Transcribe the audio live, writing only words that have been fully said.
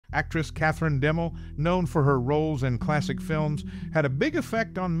Actress Katherine DeMille, known for her roles in classic films, had a big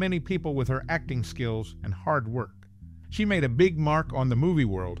effect on many people with her acting skills and hard work. She made a big mark on the movie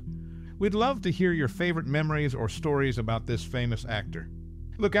world. We'd love to hear your favorite memories or stories about this famous actor.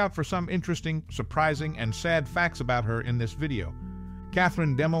 Look out for some interesting, surprising, and sad facts about her in this video.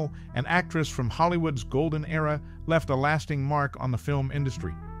 Katherine DeMille, an actress from Hollywood's golden era, left a lasting mark on the film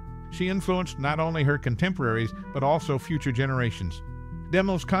industry. She influenced not only her contemporaries, but also future generations.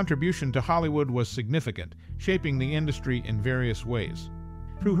 DeMille's contribution to Hollywood was significant, shaping the industry in various ways.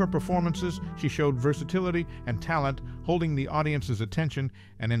 Through her performances, she showed versatility and talent, holding the audience's attention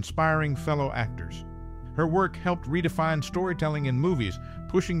and inspiring fellow actors. Her work helped redefine storytelling in movies,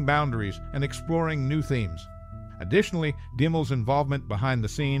 pushing boundaries and exploring new themes. Additionally, DeMille's involvement behind the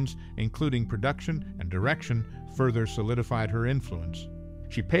scenes, including production and direction, further solidified her influence.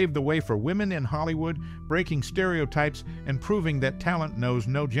 She paved the way for women in Hollywood, breaking stereotypes and proving that talent knows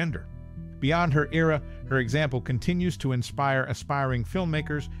no gender. Beyond her era, her example continues to inspire aspiring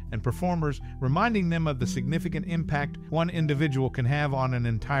filmmakers and performers, reminding them of the significant impact one individual can have on an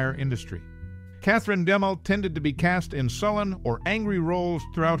entire industry. Katherine DeMille tended to be cast in sullen or angry roles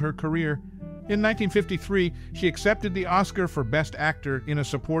throughout her career. In 1953, she accepted the Oscar for Best Actor in a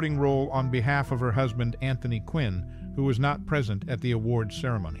supporting role on behalf of her husband Anthony Quinn, who was not present at the awards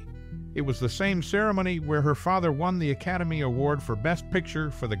ceremony. It was the same ceremony where her father won the Academy Award for Best Picture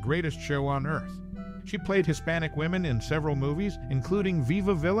for The Greatest Show on Earth. She played Hispanic women in several movies, including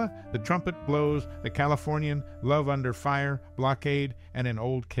Viva Villa, The Trumpet Blows, The Californian, Love Under Fire, Blockade, and in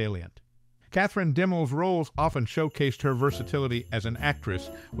Old Caliente. Katherine DeMille's roles often showcased her versatility as an actress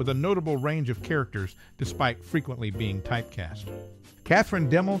with a notable range of characters despite frequently being typecast. Katherine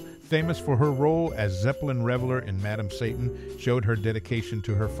DeMille, famous for her role as Zeppelin Reveler in Madam Satan, showed her dedication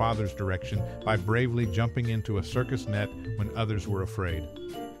to her father's direction by bravely jumping into a circus net when others were afraid.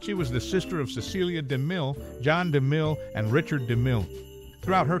 She was the sister of Cecilia DeMille, John DeMille, and Richard DeMille.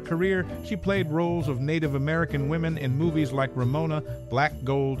 Throughout her career, she played roles of Native American women in movies like Ramona, Black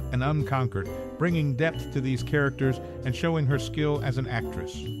Gold, and Unconquered, bringing depth to these characters and showing her skill as an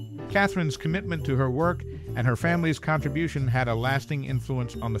actress. Katherine's commitment to her work and her family's contribution had a lasting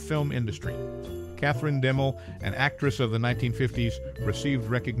influence on the film industry. Katherine DeMille, an actress of the 1950s, received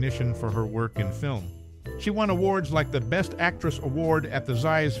recognition for her work in film. She won awards like the Best Actress Award at the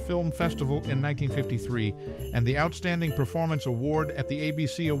Zayas Film Festival in 1953 and the Outstanding Performance Award at the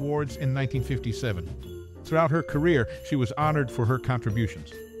ABC Awards in 1957. Throughout her career, she was honored for her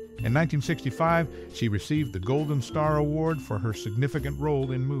contributions. In 1965, she received the Golden Star Award for her significant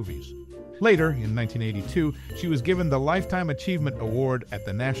role in movies. Later, in 1982, she was given the Lifetime Achievement Award at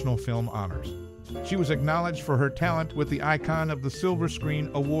the National Film Honors. She was acknowledged for her talent with the Icon of the Silver Screen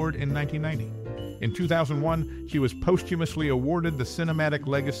Award in 1990. In 2001, she was posthumously awarded the Cinematic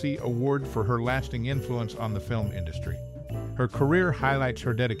Legacy Award for her lasting influence on the film industry. Her career highlights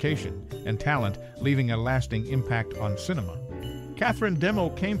her dedication and talent, leaving a lasting impact on cinema. Katherine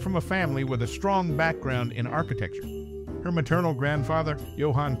DeMille came from a family with a strong background in architecture. Her maternal grandfather,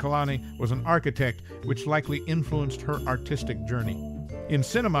 Johann Kalani, was an architect, which likely influenced her artistic journey. In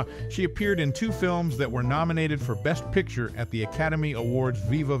cinema, she appeared in 2 films that were nominated for Best Picture at the Academy Awards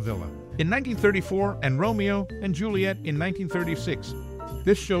Viva Villa, in 1934 and Romeo and Juliet in 1936.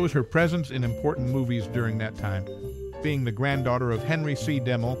 This shows her presence in important movies during that time. Being the granddaughter of Henry C.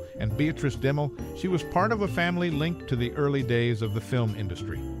 DeMille and Beatrice DeMille, she was part of a family linked to the early days of the film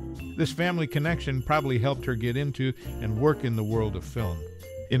industry. This family connection probably helped her get into and work in the world of film.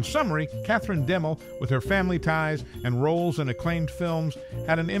 In summary, Katherine DeMille, with her family ties and roles in acclaimed films,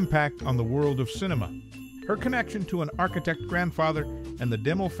 had an impact on the world of cinema. Her connection to an architect grandfather and the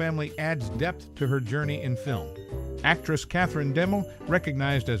DeMille family adds depth to her journey in film. Actress Katherine DeMille,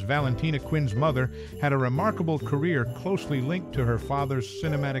 recognized as Valentina Quinn's mother, had a remarkable career closely linked to her father's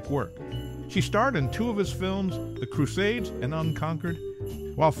cinematic work. She starred in 2 of his films, The Crusades and Unconquered.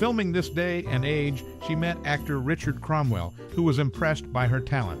 While filming This Day and Age, she met actor Richard Cromwell, who was impressed by her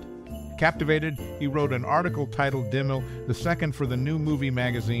talent. Captivated, he wrote an article titled DeMille, the second for the New Movie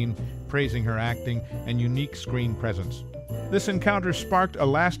magazine, praising her acting and unique screen presence. This encounter sparked a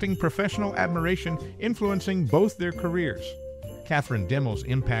lasting professional admiration, influencing both their careers. Katherine DeMille's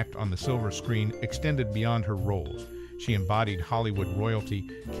impact on the silver screen extended beyond her roles. She embodied Hollywood royalty,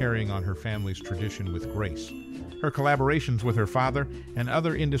 carrying on her family's tradition with grace. Her collaborations with her father and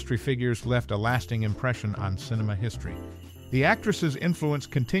other industry figures left a lasting impression on cinema history. The actress's influence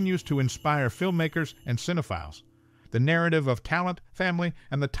continues to inspire filmmakers and cinephiles. The narrative of talent, family,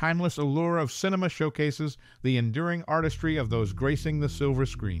 and the timeless allure of cinema showcases the enduring artistry of those gracing the silver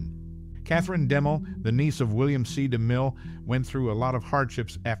screen. Katherine DeMille, the niece of William C. DeMille, went through a lot of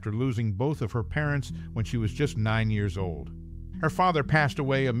hardships after losing both of her parents when she was just 9 years old. Her father passed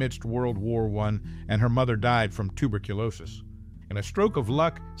away amidst World War I, and her mother died from tuberculosis. In a stroke of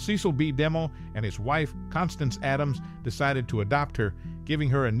luck, Cecil B. DeMille and his wife, Constance Adams, decided to adopt her, giving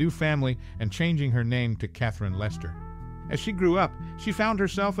her a new family and changing her name to Catherine Lester. As she grew up, she found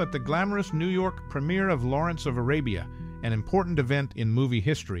herself at the glamorous New York premiere of Lawrence of Arabia, an important event in movie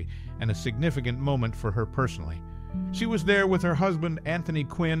history and a significant moment for her personally. She was there with her husband, Anthony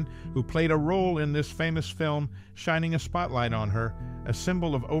Quinn, who played a role in this famous film, shining a spotlight on her, a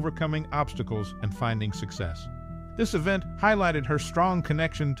symbol of overcoming obstacles and finding success. This event highlighted her strong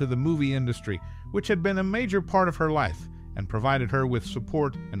connection to the movie industry, which had been a major part of her life and provided her with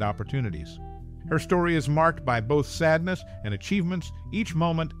support and opportunities. Her story is marked by both sadness and achievements, each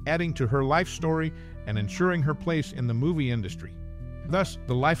moment adding to her life story and ensuring her place in the movie industry. Thus,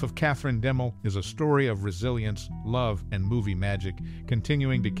 the life of Katherine DeMille is a story of resilience, love, and movie magic,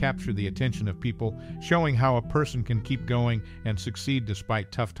 continuing to capture the attention of people, showing how a person can keep going and succeed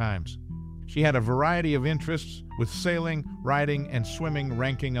despite tough times. She had a variety of interests, with sailing, riding, and swimming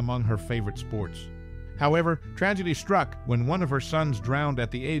ranking among her favorite sports. However, tragedy struck when one of her sons drowned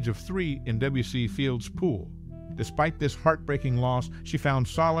at the age of 3 in W.C. Field's pool. Despite this heartbreaking loss, she found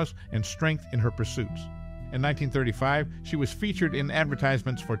solace and strength in her pursuits. In 1935, she was featured in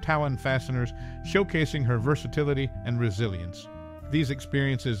advertisements for Talon fasteners, showcasing her versatility and resilience. These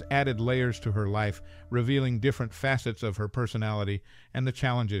experiences added layers to her life, revealing different facets of her personality and the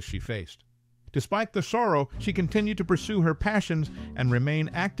challenges she faced. Despite the sorrow, she continued to pursue her passions and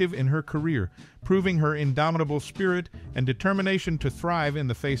remain active in her career, proving her indomitable spirit and determination to thrive in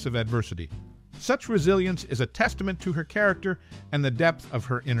the face of adversity. Such resilience is a testament to her character and the depth of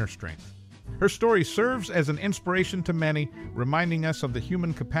her inner strength. Her story serves as an inspiration to many, reminding us of the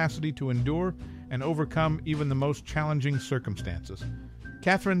human capacity to endure and overcome even the most challenging circumstances.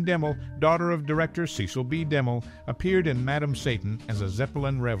 Katherine DeMille, daughter of director Cecil B. DeMille, appeared in Madame Satan as a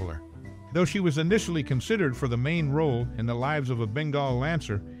Zeppelin reveler. Though she was initially considered for the main role in The Lives of a Bengal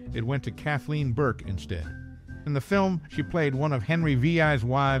Lancer, it went to Kathleen Burke instead. In the film, she played one of Henry VI's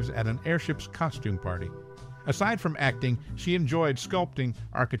wives at an airship's costume party. Aside from acting, she enjoyed sculpting,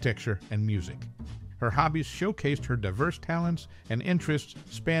 architecture, and music. Her hobbies showcased her diverse talents and interests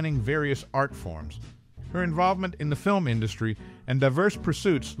spanning various art forms. Her involvement in the film industry and diverse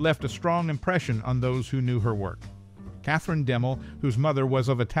pursuits left a strong impression on those who knew her work. Katherine DeMille, whose mother was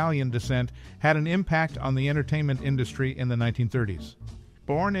of Italian descent, had an impact on the entertainment industry in the 1930s.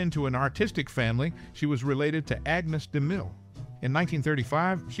 Born into an artistic family, she was related to Agnes DeMille. In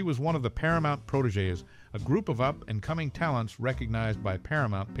 1935, she was one of the Paramount Protégés, a group of up-and-coming talents recognized by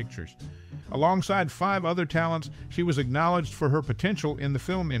Paramount Pictures. Alongside 5 other talents, she was acknowledged for her potential in the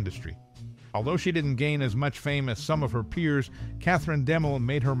film industry. Although she didn't gain as much fame as some of her peers, Katherine DeMille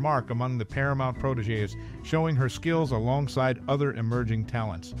made her mark among the Paramount protégés, showing her skills alongside other emerging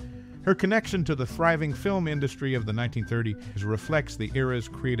talents. Her connection to the thriving film industry of the 1930s reflects the era's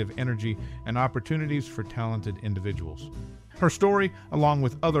creative energy and opportunities for talented individuals. Her story, along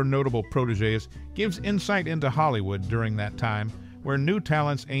with other notable protégés, gives insight into Hollywood during that time, where new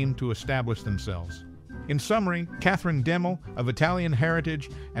talents aimed to establish themselves. In summary, Katherine DeMille, of Italian heritage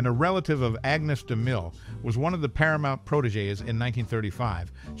and a relative of Agnes DeMille, was one of the Paramount protégés in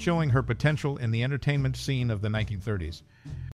 1935, showing her potential in the entertainment scene of the 1930s.